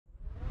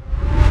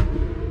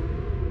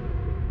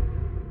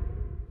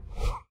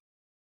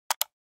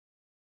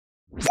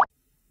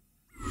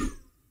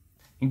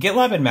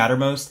GitLab and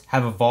Mattermost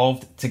have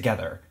evolved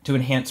together to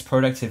enhance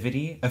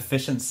productivity,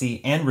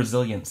 efficiency, and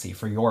resiliency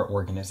for your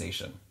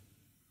organization.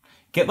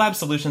 GitLab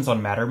solutions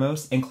on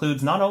Mattermost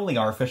includes not only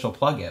our official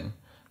plugin,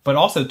 but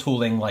also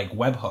tooling like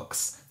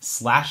webhooks,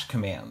 slash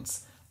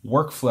commands,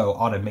 workflow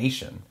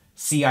automation,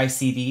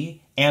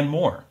 CI/CD, and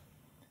more.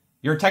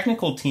 Your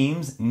technical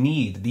teams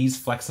need these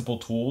flexible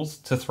tools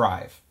to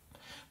thrive.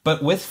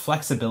 But with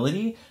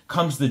flexibility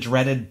comes the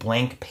dreaded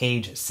blank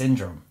page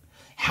syndrome.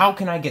 How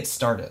can I get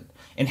started?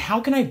 And how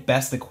can I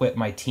best equip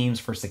my teams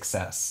for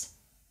success?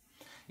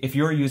 If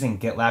you're using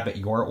GitLab at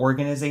your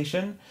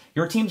organization,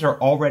 your teams are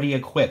already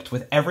equipped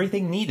with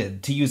everything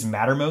needed to use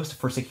Mattermost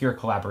for secure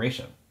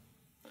collaboration.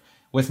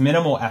 With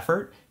minimal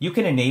effort, you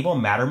can enable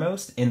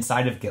Mattermost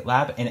inside of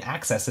GitLab and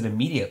access it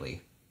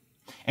immediately.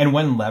 And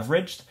when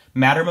leveraged,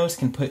 Mattermost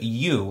can put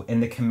you in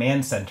the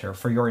command center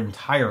for your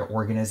entire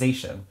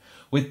organization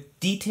with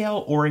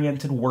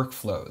detail-oriented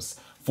workflows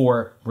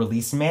for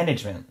release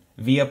management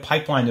via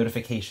pipeline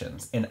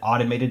notifications and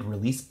automated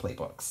release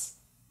playbooks,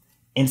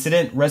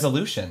 incident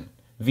resolution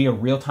via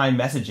real-time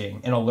messaging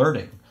and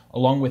alerting,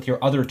 along with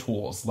your other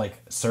tools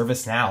like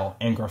ServiceNow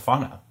and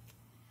Grafana,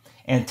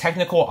 and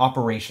technical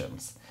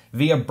operations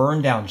via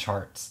burn-down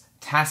charts,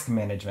 task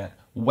management,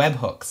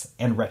 webhooks,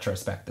 and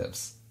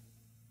retrospectives.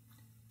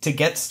 To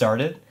get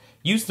started,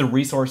 use the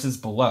resources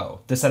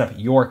below to set up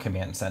your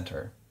command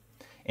center.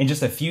 In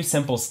just a few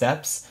simple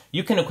steps,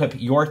 you can equip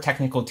your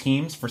technical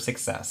teams for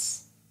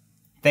success.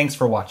 Thanks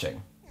for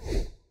watching.